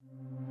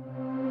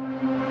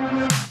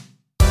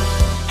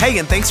Hey,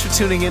 and thanks for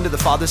tuning in to the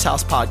Father's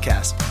House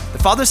podcast. The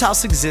Father's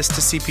House exists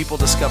to see people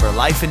discover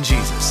life in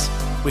Jesus.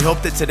 We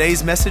hope that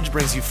today's message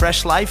brings you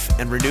fresh life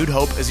and renewed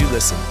hope as you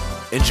listen.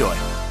 Enjoy.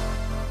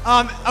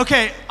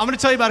 Okay, I'm going to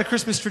tell you about a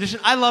Christmas tradition.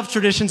 I love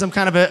traditions. I'm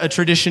kind of a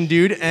tradition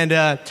dude,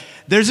 and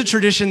there's a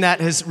tradition that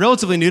is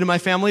relatively new to my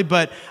family,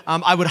 but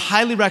I would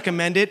highly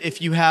recommend it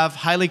if you have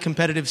highly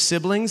competitive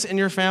siblings in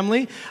your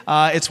family.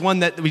 It's one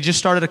that we just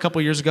started a couple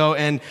years ago,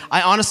 and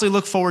I honestly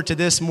look forward to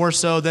this more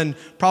so than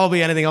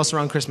probably anything else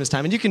around Christmas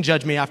time. And you can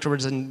judge me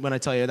afterwards and when I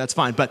tell you, that's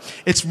fine, but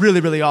it's really,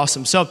 really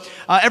awesome. So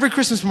every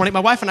Christmas morning, my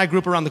wife and I grew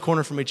up around the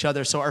corner from each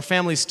other, so our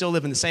families still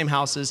live in the same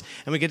houses,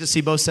 and we get to see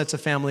both sets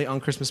of family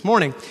on Christmas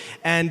morning.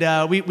 And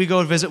we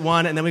go visit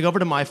one, and then we go over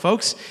to my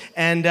folks.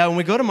 And when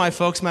we go to my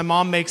folks, my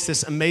mom makes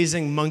this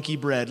amazing monkey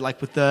bread, like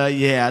with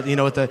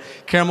with the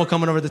caramel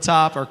coming over the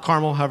top, or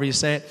caramel, however you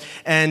say it.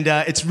 And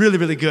it's really,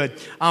 really good.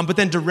 But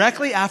then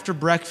directly after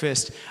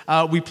breakfast,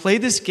 we play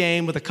this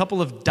game with a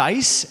couple of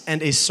dice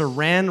and a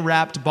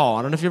saran-wrapped ball.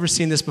 I don't know if you've ever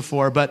seen this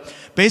before, but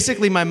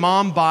basically my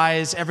mom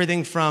buys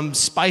everything from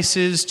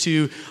spices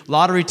to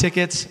lottery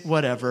tickets,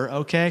 whatever,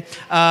 okay?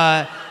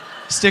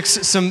 Sticks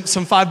some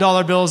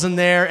 $5 bills in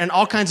there and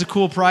all kinds of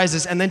cool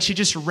prizes, and then she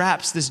just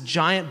wraps this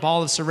giant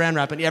ball of saran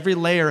wrap, and every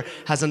layer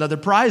has another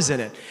prize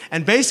in it.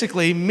 And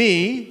basically,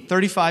 me,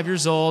 35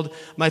 years old,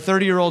 my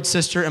 30-year-old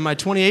sister, and my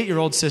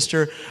 28-year-old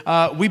sister,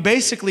 we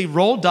basically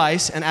roll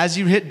dice, and as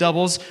you hit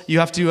doubles, you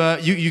have to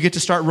you get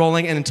to start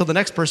rolling, and until the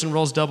next person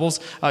rolls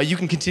doubles, you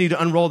can continue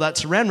to unroll that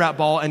saran wrap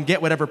ball and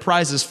get whatever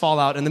prizes fall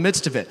out in the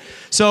midst of it.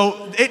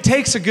 So it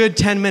takes a good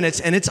 10 minutes,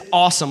 and it's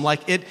awesome.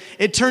 Like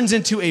it turns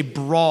into a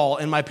brawl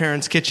in my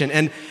parents' kitchen.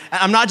 And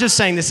I'm not just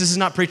saying this is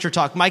not preacher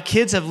talk. My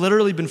kids have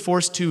literally been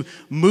forced to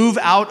move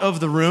out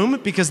of the room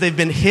because they've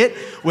been hit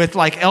with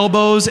like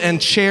elbows and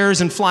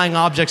chairs and flying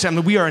objects. I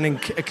mean, we are an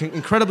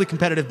incredibly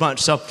competitive bunch.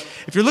 So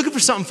if you're looking for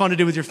something fun to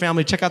do with your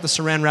family, check out the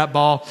saran wrap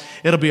ball.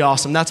 It'll be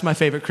awesome. That's my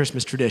favorite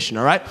Christmas tradition,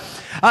 all right?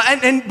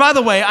 And by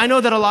the way, I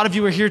know that a lot of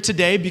you are here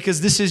today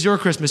because this is your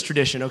Christmas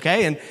tradition,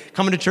 okay? And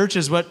coming to church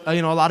is what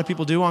a lot of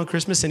people do on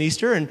Christmas and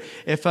Easter. And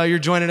if you're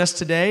joining us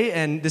today,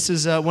 and this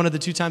is one of the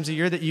 2 times a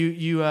year that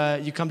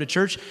you come to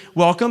church,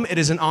 welcome. It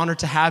is an honor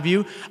to have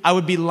you. I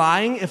would be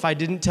lying if I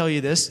didn't tell you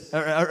this,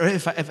 or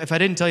if I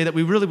didn't tell you that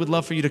we really would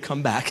love for you to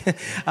come back.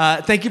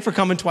 Thank you for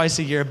coming twice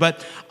a year.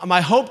 But my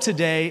hope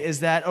today is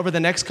that over the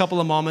next couple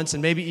of moments,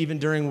 and maybe even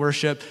during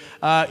worship,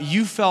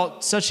 you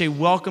felt such a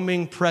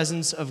welcoming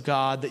presence of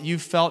God, that you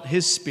felt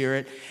His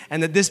Spirit,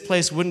 and that this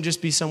place wouldn't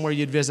just be somewhere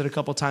you'd visit a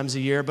couple times a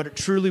year, but it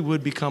truly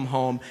would become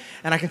home.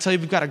 And I can tell you,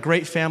 we've got a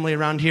great family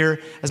around here.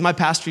 As my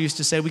pastor used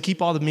to say, we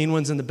keep all the mean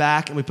ones in the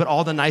back, and we put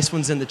all the nice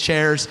ones in the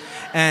chairs,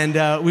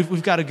 and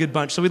we've got a good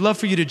bunch. So we'd love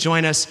for you to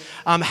join us.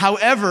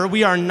 However,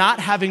 we are not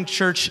having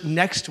church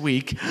next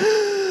week.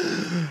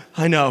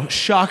 I know,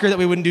 shocker that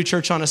we wouldn't do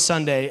church on a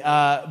Sunday,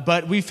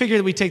 but we figured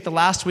that we'd take the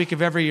last week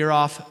of every year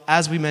off.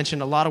 As we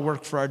mentioned, a lot of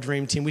work for our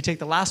dream team. We take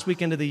the last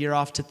weekend of the year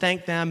off to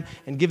thank them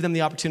and give them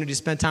the opportunity to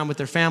spend time with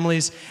their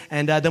families,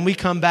 and then we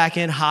come back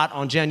in hot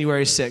on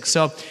January 6th.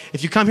 So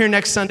if you come here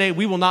next Sunday,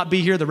 we will not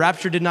be here. The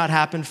rapture did not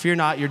happen. Fear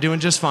not, you're doing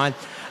just fine.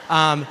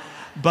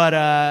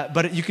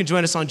 But you can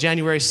join us on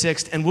January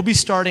 6th, and we'll be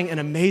starting an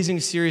amazing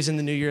series in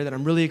the new year that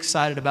I'm really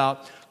excited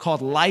about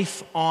called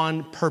Life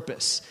on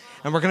Purpose.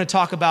 And we're going to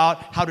talk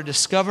about how to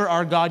discover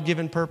our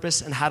God-given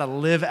purpose and how to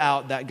live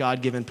out that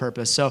God-given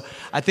purpose. So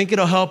I think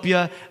it'll help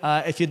you.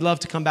 If you'd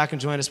love to come back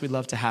and join us, we'd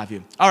love to have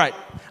you. All right,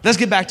 let's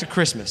get back to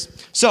Christmas.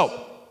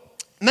 So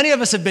many of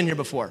us have been here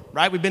before,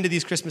 right? We've been to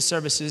these Christmas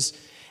services,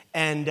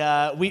 and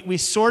we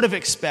sort of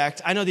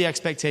expect, I know the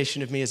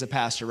expectation of me as a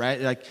pastor,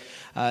 right? Like,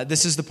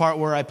 this is the part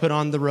where I put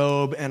on the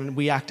robe and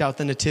we act out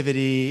the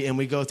nativity and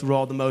we go through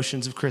all the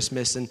motions of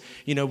Christmas and,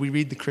 we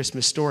read the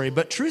Christmas story.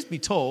 But truth be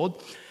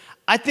told,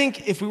 I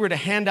think if we were to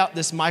hand out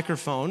this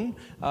microphone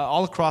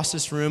all across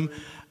this room,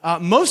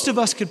 most of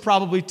us could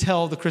probably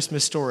tell the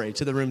Christmas story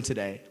to the room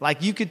today.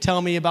 Like, you could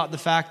tell me about the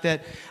fact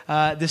that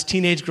this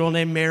teenage girl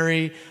named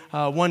Mary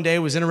one day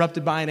was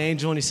interrupted by an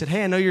angel, and he said,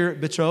 hey, I know you're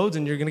betrothed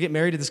and you're going to get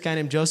married to this guy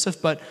named Joseph,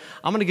 but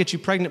I'm going to get you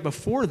pregnant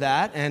before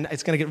that, and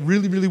it's going to get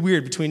really, really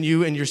weird between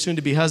you and your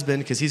soon-to-be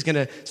husband, because it's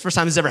the first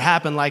time this ever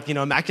happened, like,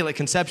 immaculate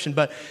conception,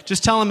 but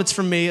just tell him it's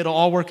from me, it'll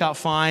all work out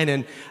fine,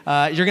 and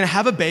you're going to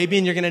have a baby,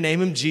 and you're going to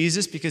name him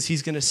Jesus, because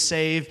he's going to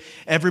save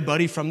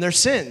everybody from their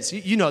sins.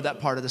 You know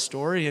that part of the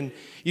story, and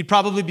you'd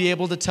probably be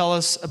able to tell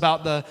us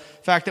about the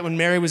fact that when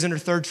Mary was in her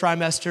 3rd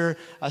trimester,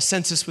 a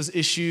census was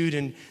issued,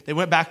 and they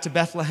went back to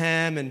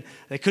Bethlehem, and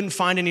they couldn't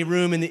find any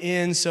room in the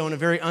inn, so in a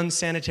very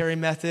unsanitary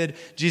method,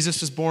 Jesus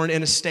was born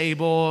in a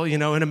stable,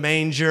 in a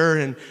manger.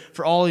 And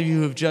for all of you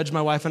who have judged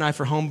my wife and I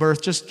for home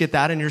birth, just get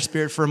that in your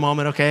spirit for a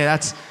moment, okay?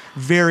 That's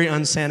very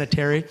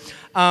unsanitary.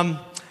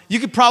 You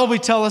could probably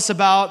tell us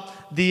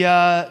about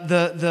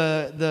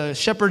the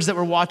shepherds that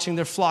were watching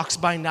their flocks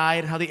by night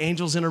and how the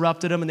angels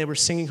interrupted them and they were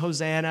singing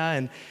Hosanna,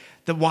 and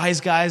the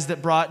wise guys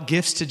that brought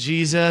gifts to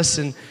Jesus.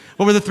 And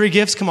what were the 3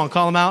 gifts? Come on,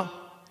 call them out.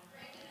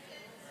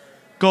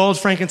 Gold,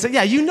 frankincense.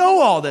 Yeah, you know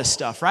all this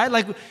stuff,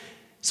 right?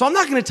 So I'm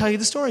not going to tell you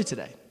the story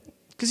today.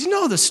 Because you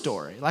know the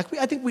story. I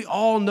think we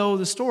all know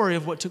the story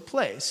of what took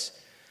place.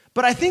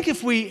 But I think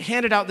if we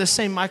handed out this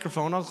same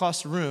microphone all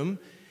across the room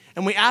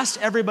and we asked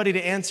everybody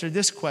to answer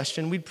this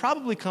question, we'd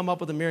probably come up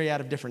with a myriad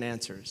of different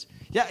answers.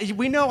 Yeah,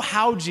 we know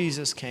how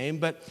Jesus came,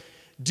 but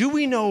do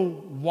we know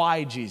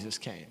why Jesus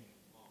came?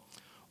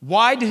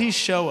 Why did he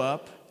show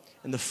up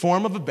in the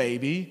form of a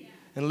baby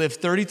and live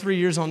 33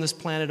 years on this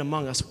planet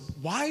among us?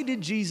 Why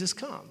did Jesus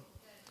come?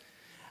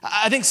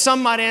 I think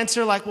some might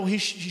answer well, he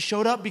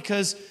showed up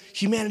because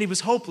humanity was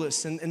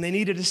hopeless and they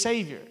needed a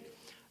savior.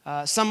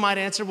 Some might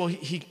answer, well,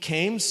 he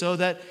came so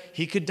that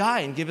he could die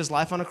and give his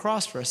life on a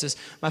cross for us. As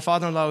my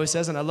father-in-law always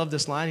says, and I love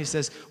this line, he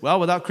says, well,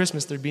 without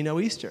Christmas, there'd be no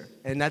Easter.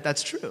 And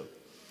that's true.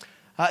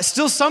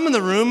 Still some in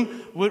the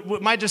room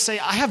might just say,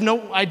 I have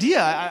no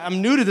idea.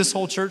 I'm new to this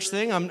whole church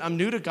thing. I'm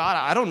new to God.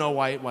 I don't know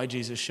why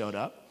Jesus showed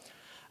up.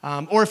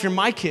 Or if you're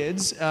my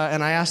kids,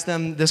 and I asked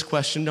them this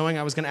question, knowing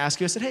I was going to ask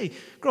you, I said, hey,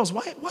 girls,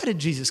 why did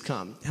Jesus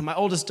come? And my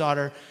oldest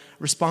daughter,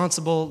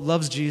 responsible,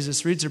 loves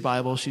Jesus, reads her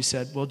Bible, she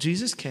said, well,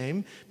 Jesus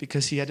came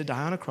because he had to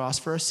die on a cross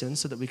for our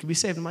sins so that we could be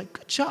saved. I'm like,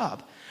 good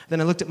job.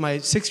 Then I looked at my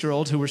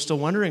 6-year-old who we're still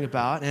wondering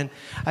about, and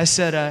I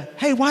said,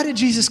 hey, why did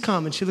Jesus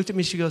come? And she looked at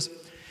me, she goes,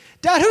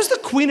 Dad, who's the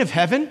Queen of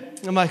Heaven?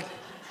 And I'm like,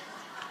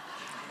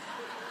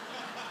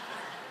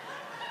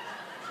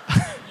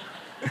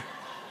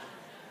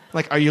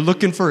 are you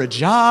looking for a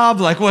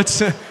job? What's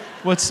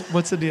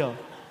the deal?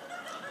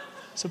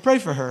 So pray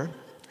for her.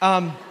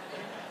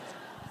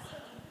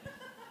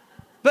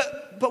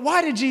 But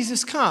why did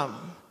Jesus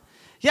come?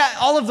 Yeah,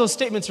 all of those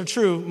statements are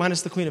true,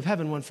 minus the Queen of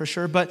Heaven one for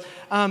sure. But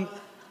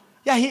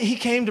he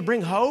came to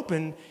bring hope,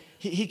 and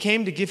he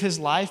came to give his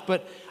life.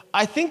 But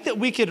I think that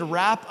we could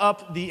wrap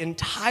up the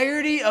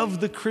entirety of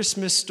the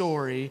Christmas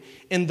story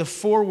in the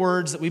 4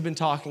 words that we've been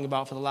talking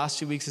about for the last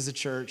 2 weeks as a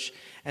church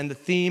and the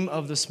theme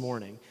of this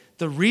morning.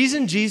 The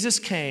reason Jesus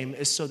came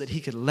is so that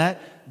he could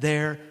let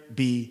there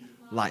be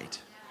light.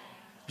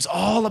 It was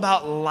all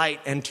about light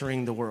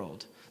entering the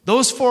world.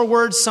 Those 4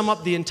 words sum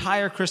up the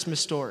entire Christmas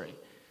story.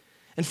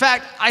 In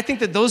fact, I think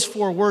that those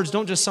 4 words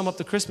don't just sum up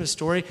the Christmas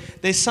story,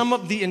 they sum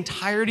up the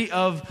entirety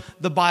of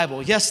the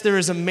Bible. Yes, there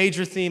is a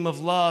major theme of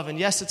love, and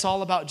yes, it's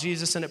all about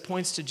Jesus and it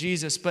points to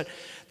Jesus, but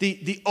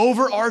the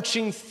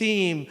overarching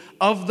theme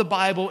of the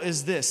Bible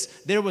is this: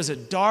 there was a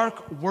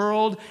dark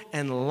world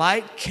and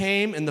light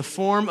came in the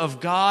form of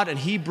God, and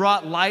he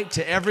brought light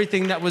to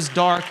everything that was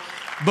dark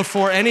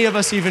before any of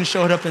us even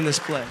showed up in this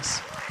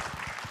place.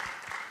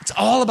 It's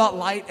all about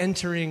light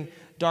entering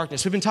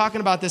darkness. We've been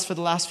talking about this for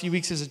the last few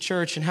weeks as a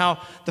church, and how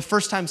the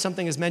first time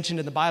something is mentioned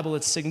in the Bible,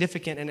 it's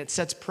significant and it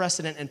sets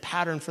precedent and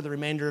pattern for the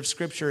remainder of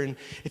Scripture. And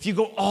if you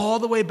go all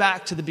the way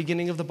back to the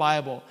beginning of the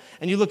Bible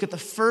and you look at the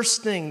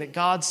first thing that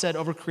God said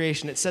over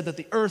creation, it said that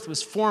the earth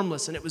was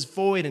formless and it was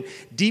void and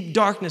deep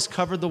darkness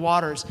covered the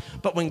waters.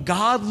 But when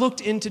God looked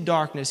into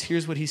darkness,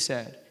 here's what he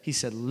said. He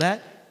said,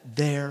 "Let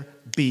there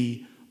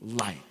be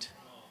light."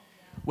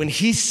 When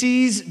he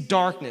sees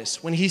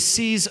darkness, when he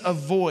sees a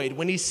void,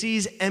 when he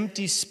sees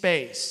empty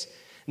space,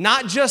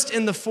 not just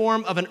in the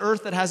form of an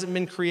earth that hasn't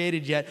been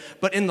created yet,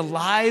 but in the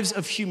lives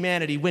of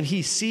humanity, when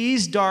he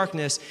sees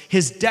darkness,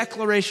 his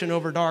declaration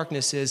over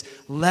darkness is,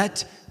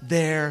 "Let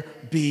there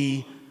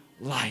be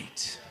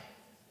light."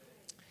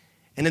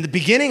 And in the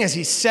beginning, as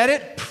he said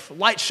it,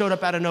 light showed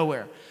up out of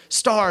nowhere.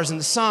 Stars and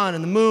the sun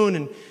and the moon,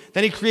 and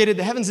then he created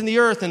the heavens and the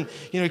earth, and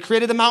he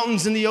created the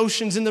mountains and the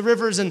oceans and the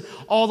rivers and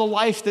all the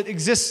life that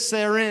exists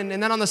therein.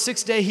 And then on the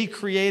 6th day, he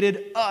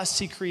created us.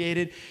 He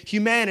created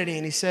humanity,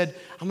 and he said,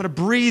 "I'm going to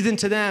breathe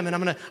into them, and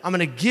I'm going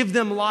to give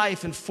them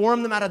life and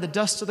form them out of the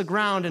dust of the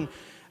ground." And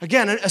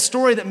again, a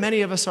story that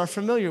many of us are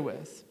familiar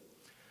with.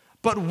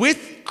 But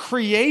with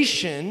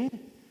creation,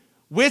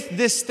 with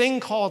this thing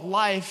called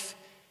life,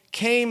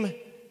 came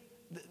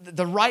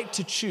the right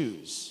to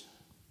choose.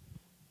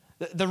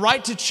 The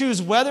right to choose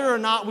whether or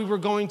not we were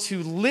going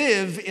to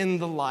live in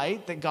the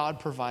light that God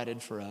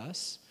provided for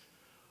us,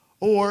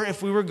 or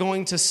if we were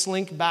going to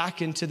slink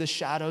back into the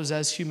shadows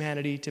as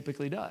humanity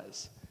typically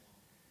does.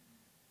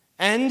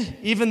 And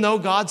even though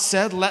God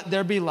said, "Let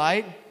there be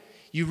light,"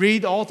 you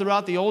read all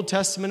throughout the Old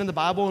Testament in the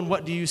Bible, and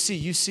what do you see?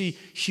 You see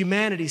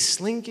humanity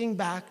slinking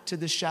back to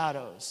the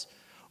shadows.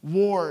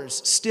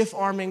 Wars,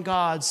 stiff-arming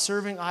God,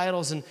 serving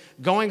idols, and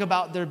going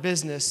about their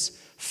business,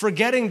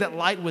 forgetting that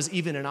light was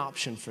even an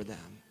option for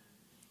them.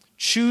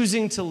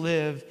 Choosing to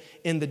live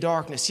in the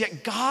darkness.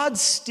 Yet God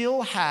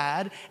still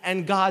had,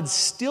 and God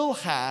still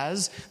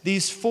has,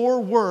 these 4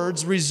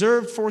 words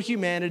reserved for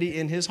humanity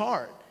in his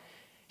heart.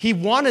 He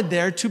wanted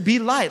there to be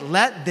light.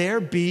 Let there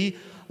be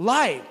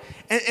light.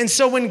 And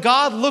so when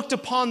God looked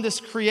upon this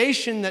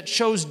creation that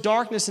chose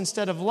darkness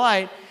instead of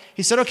light,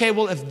 he said, okay,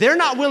 well, if they're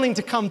not willing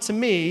to come to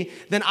me,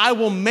 then I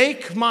will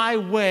make my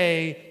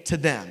way to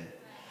them.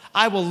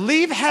 I will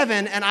leave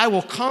heaven and I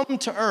will come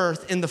to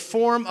earth in the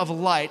form of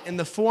light, in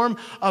the form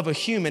of a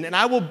human, and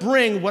I will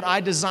bring what I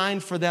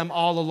designed for them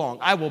all along.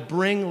 I will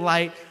bring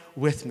light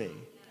with me.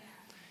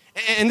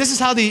 And this is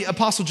how the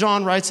Apostle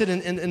John writes it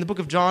in the book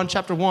of John,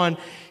 chapter 1.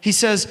 He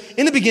says,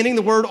 "In the beginning,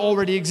 the Word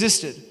already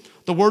existed.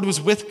 The The Word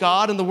was with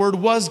God, and the Word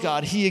was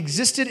God. He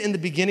existed in the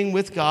beginning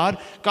with God.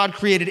 God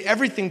created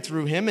everything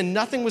through him, and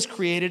nothing was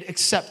created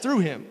except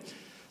through him.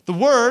 The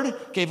Word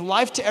gave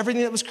life to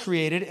everything that was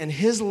created, and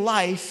his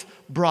life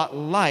brought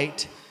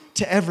light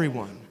to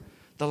everyone.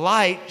 The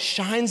light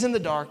shines in the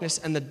darkness,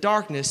 and the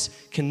darkness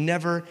can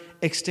never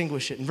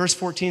extinguish it. And verse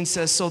 14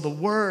 says, so the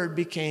Word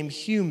became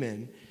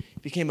human,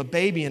 became a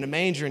baby in a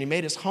manger, and he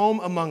made his home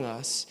among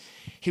us.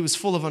 He was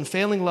full of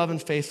unfailing love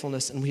and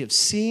faithfulness, and we have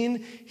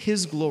seen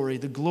his glory,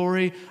 the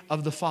glory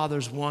of the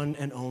Father's one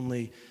and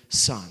only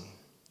Son.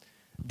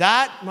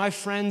 That, my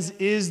friends,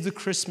 is the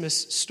Christmas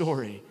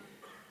story.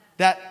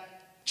 That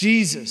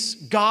Jesus,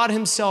 God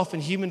himself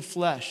in human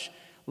flesh,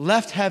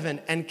 left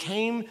heaven and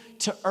came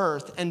to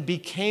earth and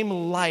became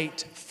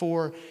light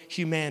for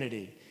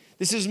humanity.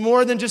 This is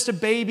more than just a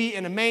baby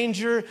in a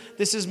manger.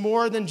 This is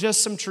more than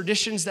just some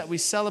traditions that we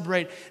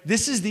celebrate.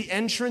 This is the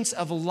entrance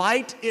of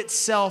light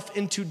itself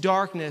into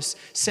darkness,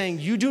 saying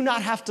you do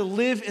not have to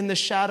live in the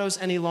shadows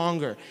any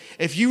longer.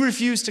 If you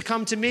refuse to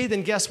come to me,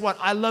 then guess what?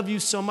 I love you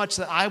so much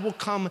that I will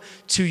come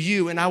to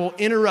you and I will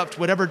interrupt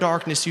whatever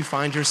darkness you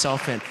find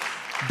yourself in.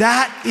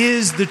 That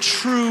is the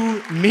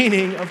true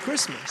meaning of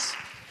Christmas.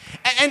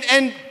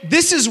 And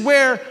this is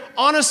where,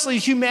 honestly,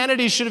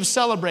 humanity should have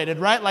celebrated,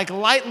 right? Like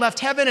light left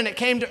heaven and it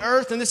came to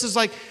earth, and this is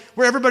like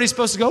where everybody's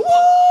supposed to go,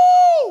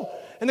 woo!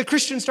 And the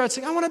Christians start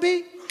saying, I want to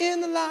be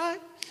in the light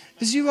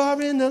as you are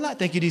in the light.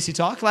 Thank you, DC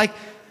Talk. Like,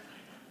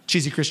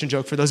 cheesy Christian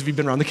joke for those of you who've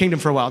been around the kingdom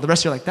for a while. The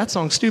rest of you are like, that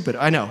song's stupid.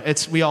 I know,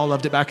 we all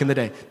loved it back in the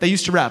day. They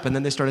used to rap, and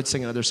then they started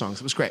singing other songs.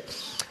 It was great.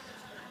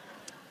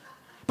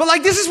 But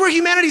like, this is where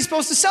humanity's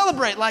supposed to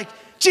celebrate. Like,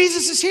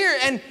 Jesus is here,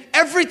 and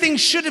everything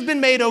should have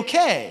been made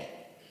okay.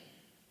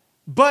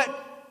 But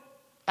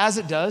as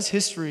it does,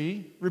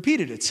 history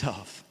repeated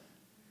itself.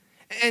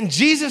 And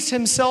Jesus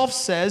himself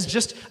says,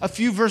 just a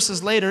few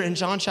verses later in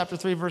John chapter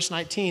 3, verse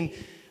 19,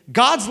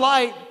 God's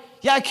light,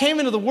 it came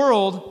into the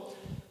world,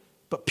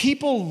 but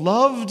people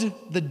loved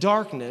the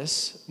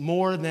darkness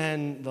more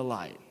than the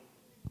light.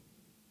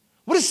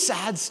 What a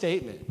sad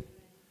statement.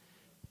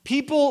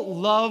 People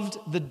loved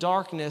the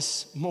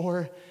darkness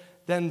more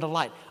than the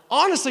light.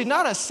 Honestly,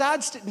 not a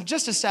sad,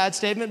 just a sad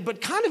statement, but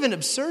kind of an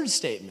absurd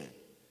statement.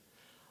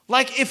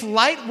 Like if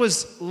light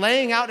was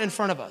laying out in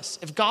front of us,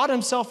 if God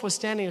himself was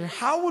standing here,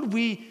 how would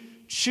we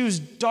choose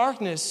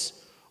darkness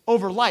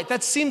over light?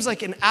 That seems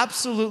like an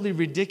absolutely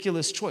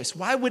ridiculous choice.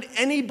 Why would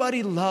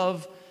anybody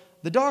love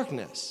the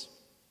darkness?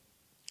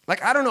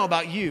 Like, I don't know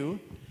about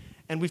you,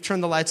 and we've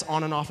turned the lights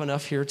on and off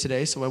enough here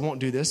today, so I won't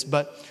do this,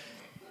 but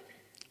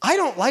I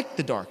don't like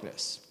the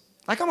darkness.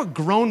 Like, I'm a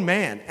grown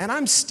man, and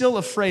I'm still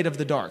afraid of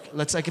the dark.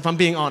 Let's, like, if I'm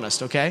being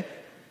honest, okay?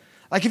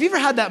 Like, have you ever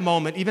had that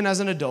moment, even as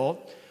an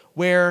adult,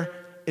 where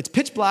it's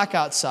pitch black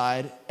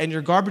outside and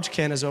your garbage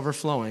can is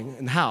overflowing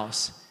in the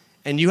house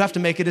and you have to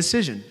make a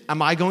decision. Am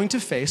I going to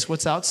face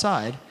what's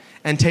outside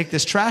and take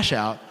this trash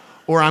out,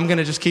 or I'm going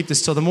to just keep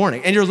this till the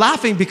morning? And you're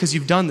laughing because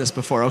you've done this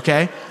before,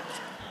 okay?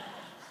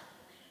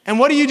 And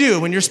what do you do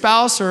when your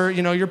spouse or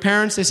your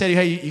parents, they say to you,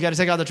 hey, you got to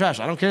take out the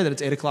trash? I don't care that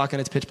it's 8 o'clock and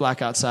it's pitch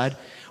black outside.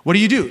 What do?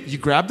 You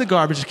grab the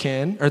garbage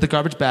can or the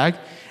garbage bag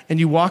and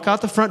you walk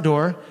out the front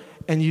door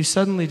and you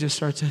suddenly just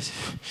start to...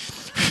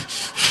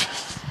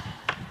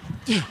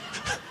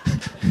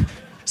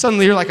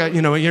 Suddenly you're like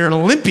you're an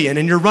Olympian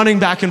and you're running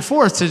back and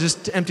forth to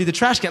just empty the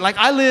trash can. Like,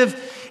 I live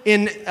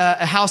in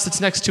a house that's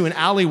next to an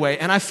alleyway,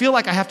 and I feel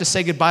like I have to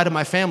say goodbye to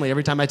my family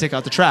every time I take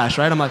out the trash,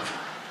 right? I'm like,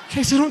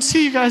 okay, so I don't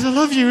see you guys, I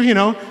love you,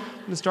 and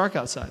it's dark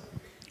outside.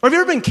 Or have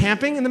you ever been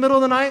camping in the middle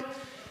of the night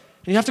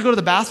and you have to go to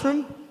the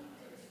bathroom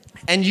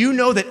and you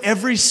know that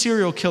every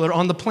serial killer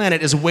on the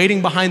planet is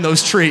waiting behind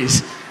those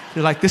trees?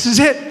 You're like, this is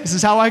it, this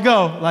is how I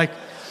go. Like,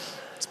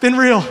 it's been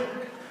real.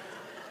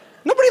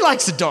 Nobody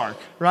likes the dark,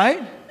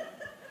 right?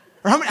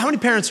 Or how many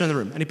parents are in the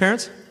room? Any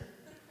parents?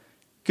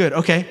 Good,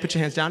 okay, put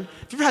your hands down.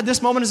 If you've ever had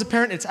this moment as a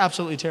parent, it's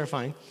absolutely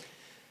terrifying.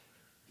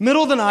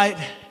 Middle of the night,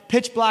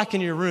 pitch black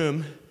in your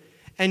room,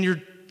 and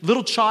your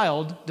little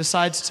child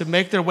decides to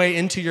make their way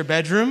into your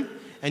bedroom,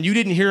 and you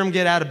didn't hear them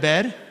get out of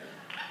bed,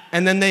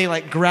 and then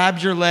they grab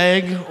your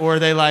leg, or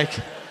they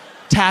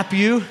tap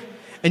you,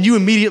 and you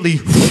immediately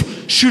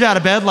shoot out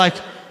of bed like,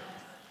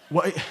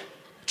 what?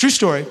 True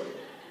story.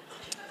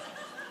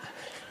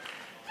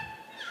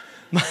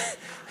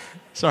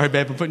 Sorry,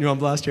 babe, I'm putting you on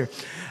blast here.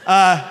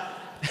 My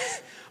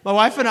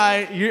wife and I,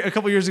 a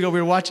couple years ago, we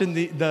were watching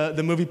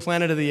the movie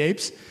Planet of the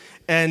Apes,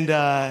 and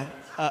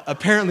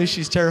apparently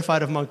she's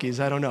terrified of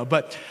monkeys. I don't know.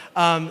 But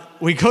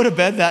we go to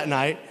bed that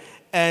night,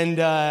 and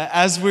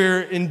as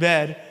we're in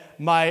bed,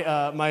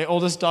 my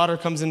oldest daughter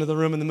comes into the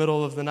room in the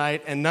middle of the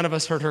night, and none of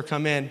us heard her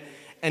come in,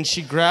 and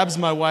she grabs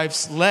my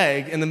wife's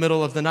leg in the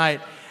middle of the night,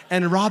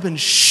 and Robin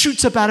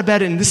shoots up out of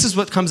bed, and this is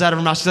what comes out of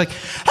her mouth. She's like,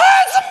 "Hey,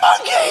 it's a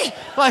monkey!"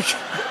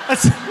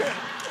 That's...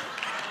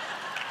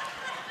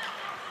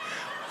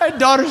 My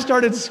daughter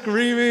started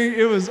screaming.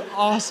 It was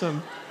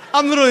awesome.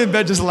 I'm literally in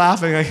bed just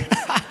laughing.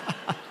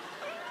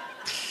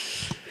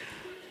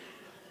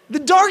 The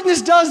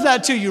darkness does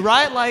that to you,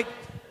 right?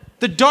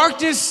 The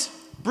darkness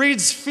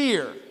breeds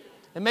fear.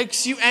 It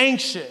makes you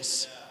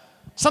anxious.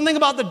 Something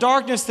about the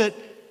darkness that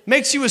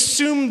makes you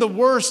assume the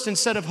worst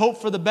instead of hope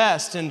for the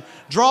best and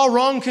draw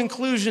wrong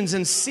conclusions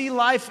and see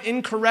life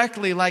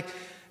incorrectly. Like,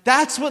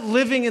 that's what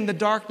living in the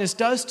darkness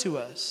does to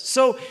us.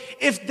 So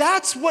if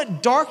that's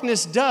what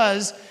darkness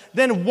does,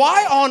 then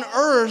why on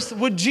earth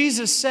would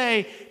Jesus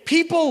say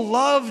people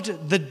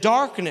loved the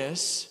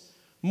darkness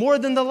more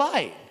than the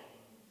light?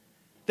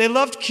 They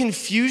loved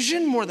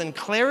confusion more than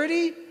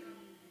clarity.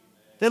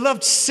 They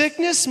loved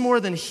sickness more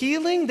than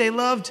healing. They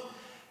loved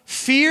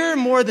fear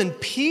more than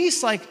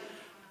peace. Like,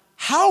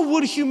 how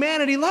would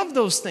humanity love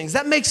those things?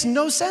 That makes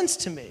no sense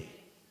to me.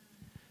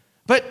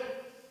 But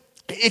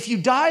if you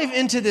dive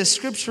into this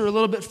scripture a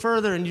little bit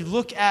further and you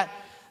look at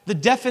the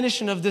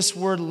definition of this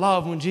word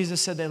love, when Jesus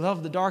said they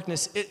love the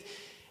darkness, it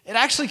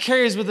actually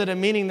carries with it a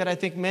meaning that I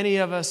think many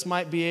of us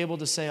might be able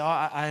to say, oh,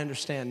 I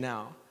understand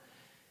now.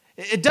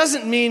 It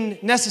doesn't mean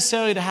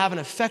necessarily to have an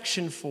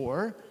affection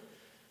for,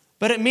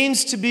 but it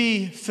means to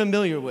be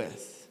familiar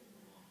with,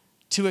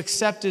 to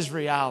accept as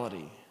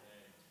reality,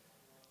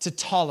 to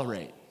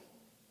tolerate.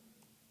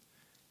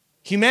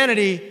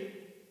 Humanity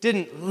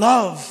didn't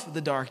love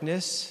the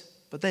darkness,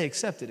 but they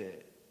accepted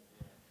it.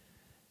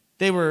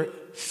 They were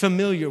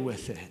familiar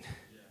with it.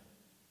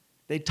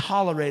 They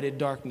tolerated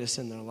darkness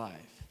in their life.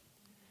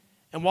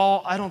 And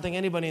while I don't think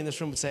anybody in this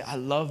room would say, I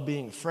love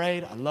being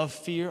afraid, I love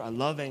fear, I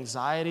love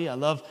anxiety, I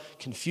love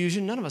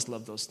confusion, none of us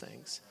love those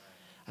things.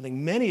 I think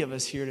many of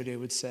us here today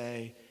would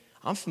say,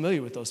 I'm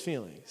familiar with those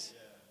feelings.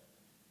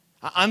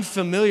 I'm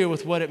familiar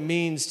with what it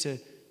means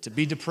to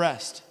be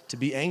depressed, to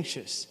be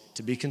anxious,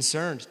 to be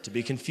concerned, to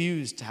be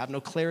confused, to have no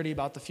clarity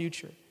about the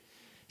future.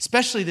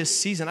 Especially this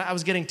season. I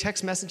was getting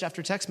text message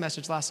after text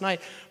message last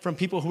night from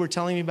people who were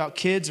telling me about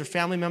kids or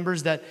family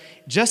members that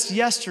just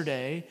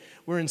yesterday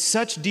were in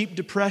such deep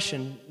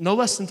depression, no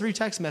less than 3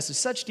 text messages,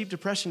 such deep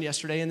depression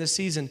yesterday in this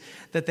season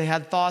that they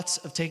had thoughts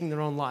of taking their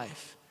own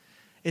life.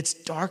 It's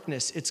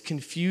darkness, it's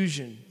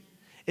confusion.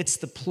 It's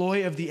the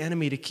ploy of the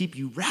enemy to keep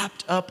you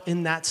wrapped up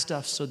in that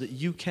stuff so that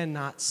you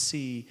cannot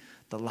see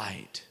the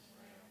light.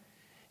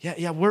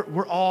 Yeah,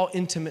 we're all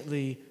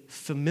intimately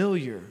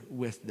familiar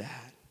with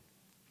that.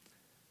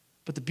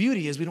 But the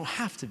beauty is we don't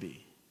have to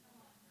be.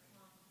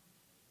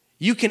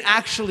 You can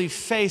actually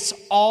face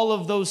all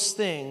of those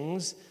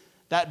things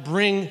that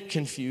bring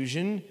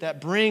confusion, that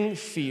bring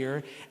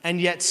fear, and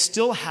yet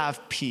still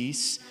have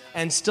peace,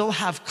 and still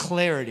have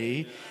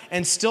clarity,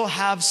 and still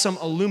have some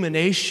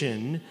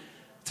illumination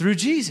through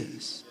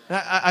Jesus.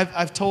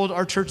 I've told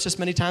our church this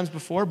many times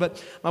before,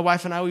 but my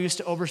wife and I, we used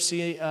to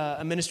oversee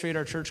a ministry at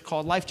our church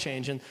called Life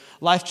Change. And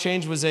Life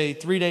Change was a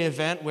 3-day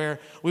event where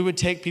we would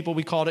take people,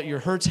 we called it your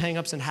hurts,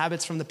 hang-ups, and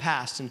habits from the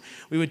past. And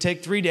we would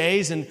take 3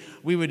 days and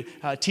we would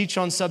teach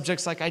on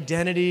subjects like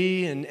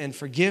identity and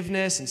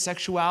forgiveness and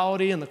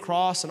sexuality and the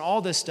cross and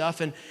all this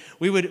stuff. And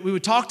we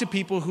would talk to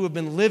people who have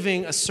been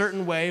living a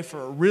certain way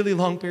for a really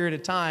long period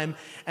of time.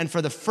 And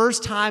for the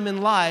first time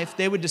in life,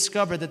 they would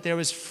discover that there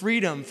was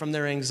freedom from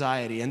their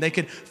anxiety and they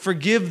could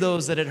forgive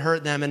those that had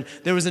hurt them, and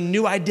there was a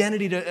new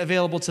identity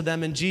available to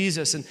them in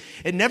Jesus. And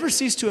it never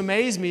ceased to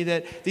amaze me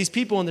that these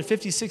people in their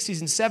 50s, 60s,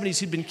 and 70s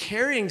who'd been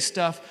carrying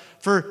stuff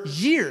for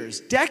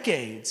years,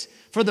 decades,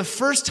 for the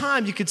first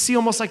time you could see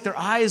almost like their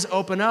eyes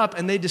open up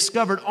and they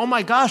discovered, oh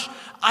my gosh,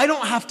 I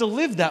don't have to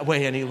live that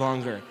way any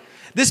longer.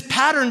 This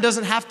pattern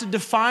doesn't have to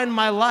define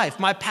my life.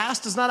 My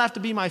past does not have to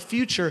be my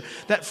future.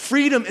 That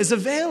freedom is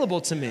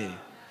available to me.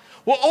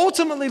 Well,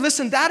 ultimately,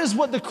 listen, that is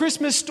what the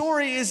Christmas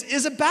story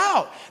is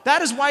about.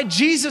 That is why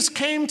Jesus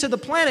came to the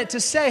planet to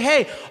say,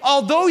 hey,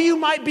 although you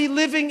might be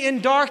living in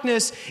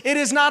darkness, it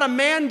is not a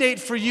mandate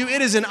for you.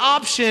 It is an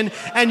option,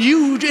 and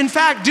you, in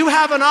fact, do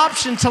have an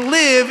option to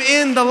live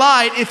in the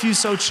light if you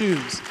so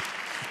choose.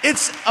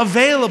 It's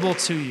available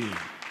to you.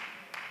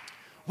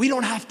 We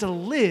don't have to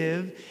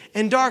live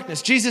in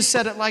darkness. Jesus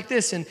said it like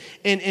this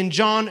in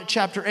John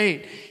chapter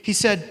 8. He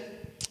said,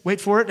 wait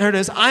for it, there it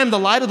is, I am the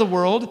light of the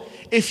world.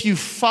 If you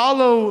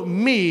follow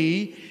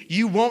me,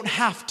 you won't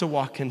have to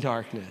walk in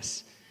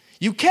darkness.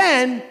 You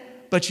can,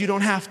 but you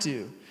don't have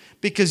to,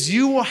 because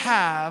you will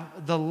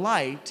have the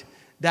light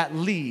that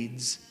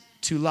leads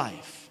to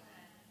life.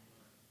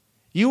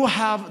 You will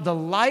have the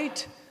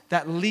light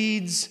that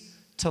leads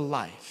to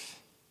life.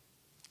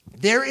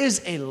 There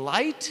is a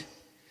light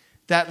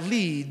that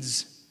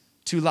leads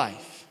to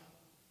life.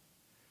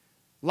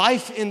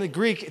 Life in the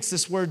Greek, it's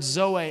this word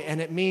zoe,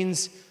 and it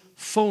means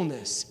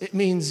fullness. It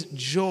means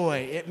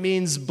joy. It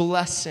means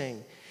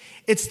blessing.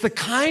 It's the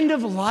kind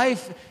of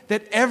life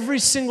that every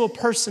single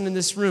person in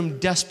this room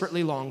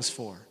desperately longs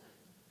for.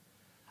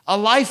 A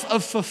life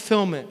of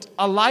fulfillment,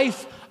 a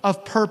life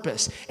of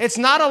purpose. It's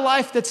not a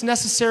life that's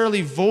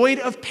necessarily void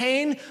of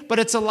pain, but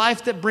it's a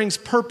life that brings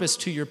purpose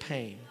to your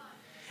pain.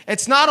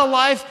 It's not a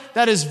life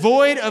that is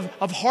void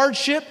of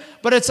hardship,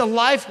 but it's a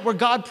life where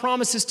God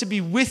promises to be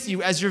with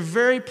you as your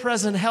very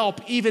present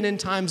help, even in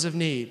times of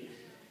need.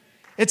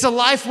 It's a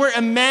life where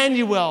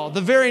Emmanuel, the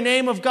very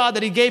name of God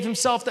that he gave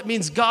himself, that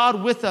means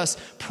God with us,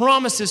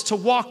 promises to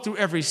walk through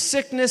every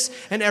sickness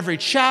and every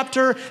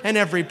chapter and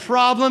every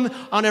problem,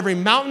 on every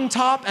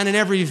mountaintop and in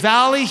every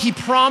valley. He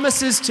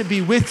promises to be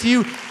with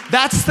you.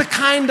 That's the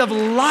kind of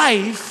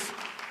life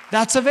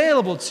that's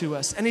available to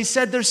us. And he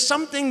said there's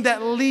something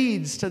that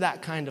leads to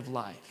that kind of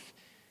life.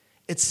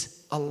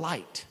 It's a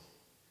light.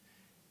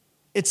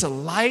 It's a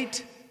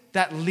light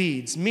that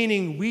leads,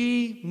 meaning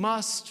we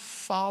must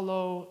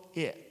follow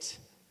it.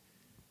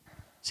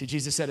 See,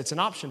 Jesus said it's an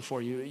option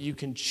for you. You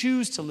can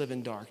choose to live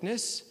in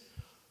darkness,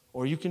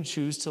 or you can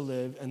choose to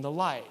live in the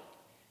light.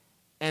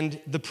 And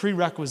the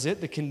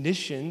prerequisite, the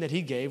condition that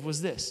he gave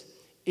was this: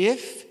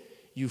 if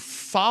you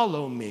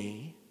follow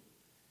me,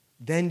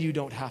 then you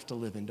don't have to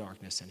live in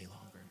darkness any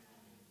longer.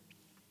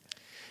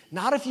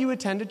 Not if you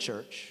attend a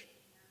church,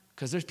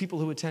 because there's people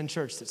who attend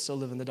church that still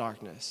live in the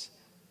darkness.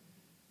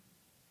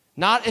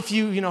 Not if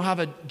you have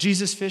a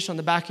Jesus fish on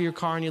the back of your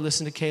car and you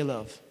listen to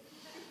K-Love.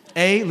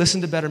 A,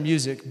 listen to better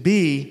music.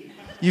 B,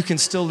 you can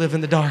still live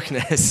in the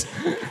darkness.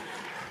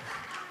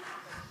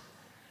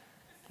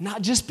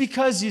 Not just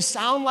because you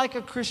sound like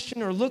a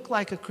Christian or look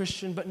like a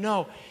Christian, but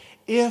no,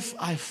 if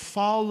I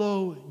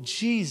follow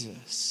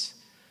Jesus,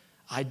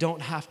 I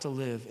don't have to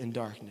live in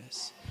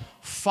darkness.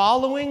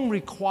 Following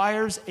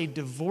requires a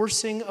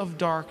divorcing of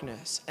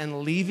darkness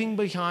and leaving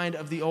behind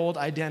of the old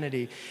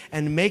identity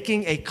and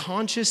making a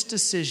conscious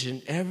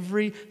decision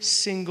every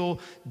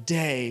single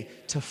day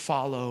to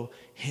follow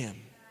him.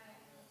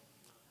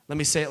 Let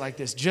me say it like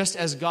this. Just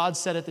as God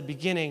said at the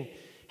beginning,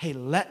 hey,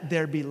 let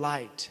there be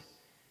light,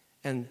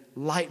 and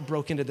light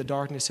broke into the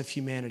darkness of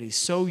humanity,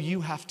 so you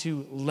have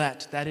to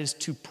that is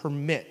to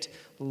permit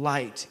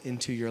light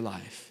into your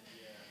life.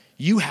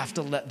 You have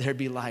to let there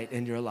be light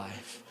in your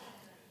life.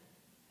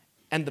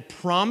 And the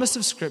promise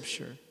of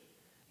Scripture,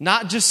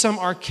 not just some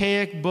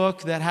archaic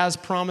book that has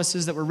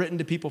promises that were written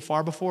to people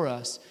far before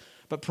us,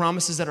 but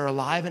promises that are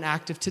alive and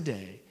active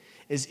today,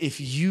 is if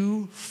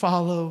you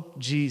follow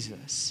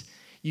Jesus,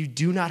 you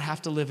do not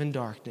have to live in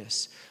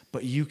darkness,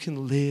 but you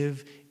can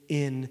live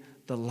in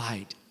the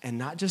light. And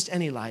not just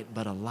any light,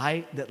 but a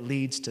light that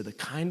leads to the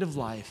kind of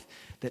life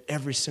that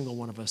every single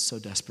one of us so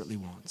desperately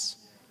wants.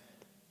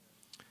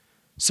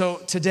 So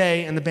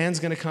today, and the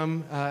band's going to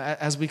come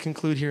as we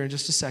conclude here in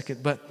just a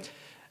second, but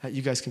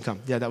you guys can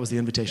come. Yeah, that was the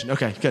invitation.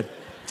 Okay, good.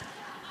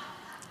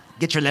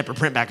 Get your leopard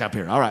print back up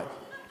here. All right.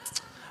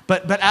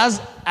 But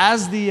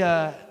as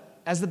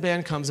the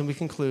band comes and we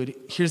conclude,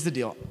 here's the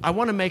deal. I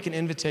want to make an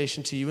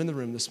invitation to you in the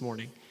room this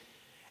morning.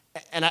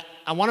 And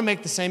I want to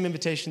make the same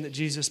invitation that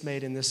Jesus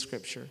made in this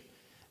scripture.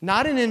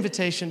 Not an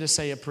invitation to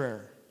say a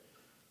prayer.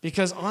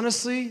 Because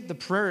honestly, the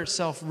prayer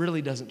itself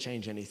really doesn't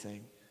change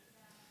anything.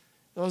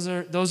 Those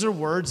are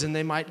words, and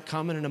they might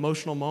come in an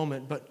emotional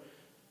moment, but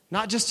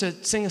not just to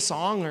sing a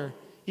song or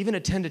even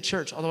attend a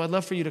church, although I'd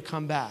love for you to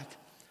come back,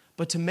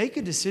 but to make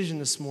a decision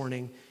this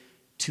morning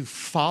to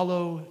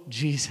follow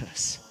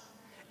Jesus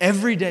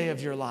every day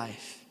of your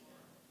life.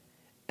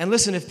 And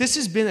listen, if this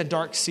has been a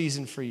dark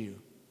season for you,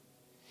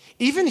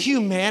 even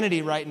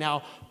humanity right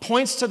now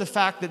points to the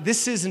fact that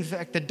this is in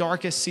fact the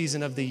darkest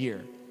season of the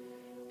year.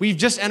 We've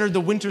just entered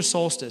the winter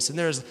solstice, and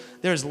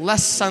there's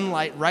less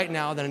sunlight right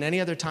now than at any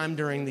other time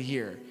during the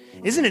year.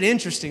 Isn't it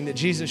interesting that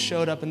Jesus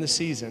showed up in the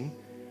season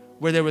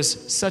where there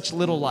was such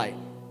little light?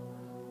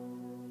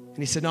 And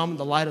he said, no, I'm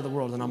the light of the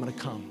world, and I'm going to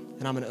come,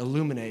 and I'm going to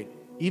illuminate.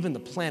 Even the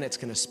planet's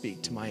going to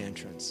speak to my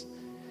entrance.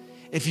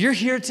 If you're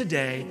here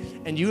today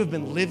and you have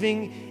been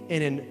living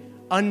in an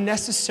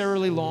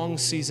unnecessarily long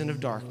season of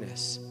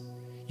darkness,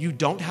 you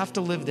don't have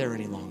to live there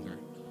any longer.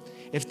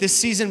 If this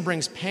season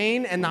brings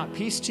pain and not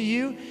peace to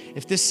you,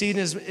 if this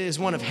season is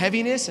one of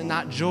heaviness and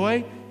not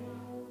joy,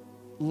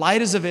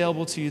 light is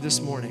available to you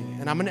this morning.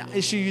 And I'm going to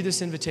issue you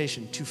this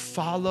invitation to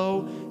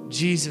follow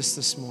Jesus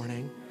this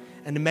morning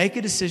and to make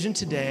a decision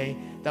today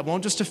that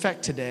won't just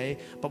affect today,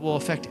 but will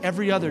affect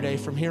every other day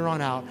from here on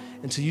out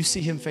until you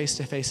see him face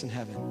to face in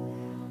heaven.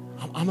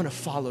 I'm going to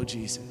follow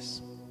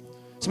Jesus. So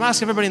I'm going to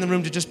ask everybody in the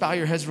room to just bow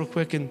your heads real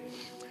quick, and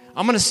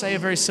I'm going to say a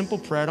very simple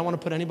prayer. I don't want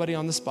to put anybody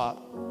on the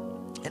spot.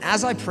 And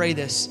as I pray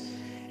this,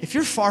 if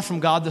you're far from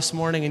God this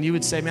morning and you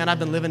would say, man, I've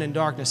been living in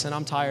darkness and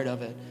I'm tired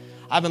of it.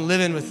 I've been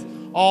living with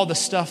all the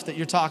stuff that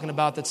you're talking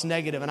about that's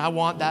negative, and I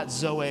want that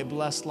Zoe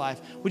blessed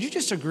life. Would you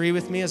just agree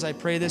with me as I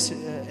pray this?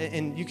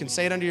 And you can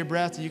say it under your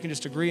breath, or you can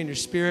just agree in your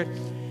spirit.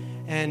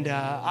 And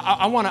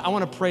I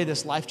want to pray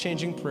this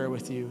life-changing prayer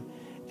with you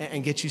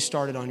and get you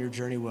started on your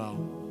journey well.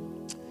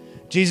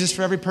 Jesus,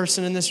 for every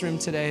person in this room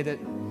today that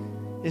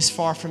is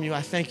far from you,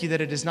 I thank you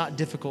that it is not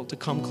difficult to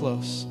come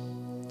close.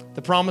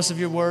 The promise of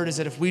your word is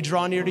that if we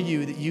draw near to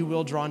you, that you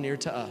will draw near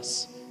to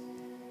us.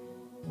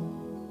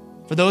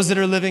 For those that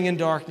are living in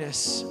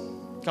darkness,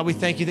 God, we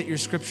thank you that your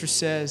scripture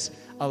says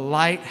a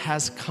light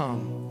has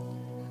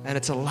come, and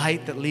it's a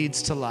light that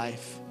leads to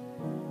life.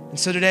 And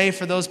so today,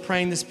 for those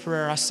praying this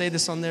prayer, I say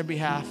this on their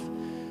behalf.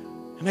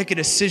 I make a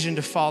decision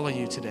to follow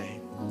you today.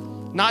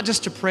 Not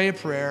just to pray a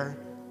prayer,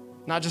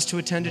 not just to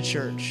attend a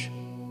church,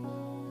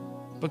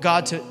 but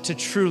God, to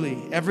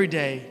truly every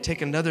day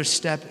take another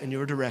step in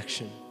your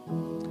direction.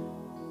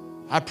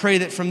 I pray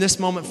that from this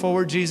moment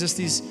forward, Jesus,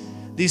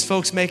 these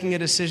folks making a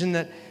decision,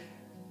 that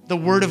the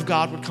word of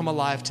God would come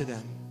alive to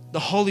them. The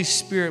Holy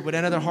Spirit would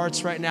enter their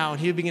hearts right now, and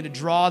he would begin to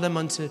draw them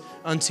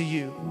unto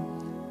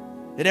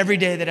you. That every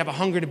day they'd have a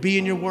hunger to be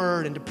in your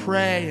word and to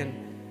pray, and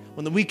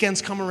when the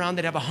weekends come around,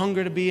 they'd have a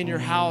hunger to be in your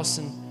house.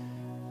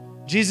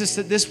 And Jesus,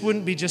 that this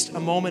wouldn't be just a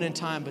moment in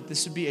time, but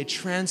this would be a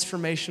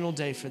transformational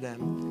day for them.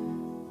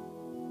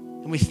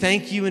 And we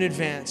thank you in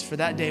advance for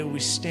that day when we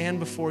stand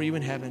before you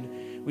in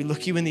heaven. We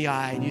look you in the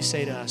eye and you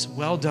say to us,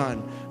 well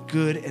done,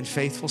 good and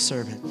faithful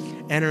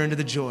servant. Enter into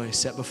the joy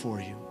set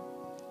before you.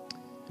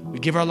 We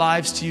give our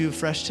lives to you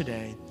afresh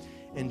today.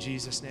 In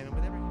Jesus' name. And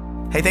with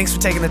everyone. Hey, thanks for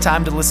taking the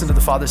time to listen to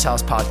the Father's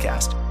House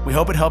podcast. We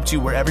hope it helped you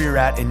wherever you're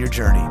at in your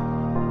journey.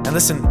 And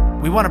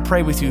listen, we want to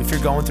pray with you if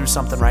you're going through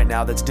something right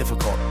now that's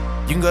difficult.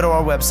 You can go to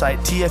our website,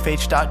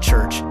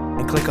 tfh.church,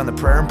 and click on the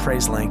prayer and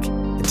praise link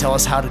and tell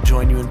us how to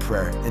join you in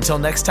prayer. Until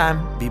next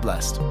time, be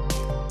blessed.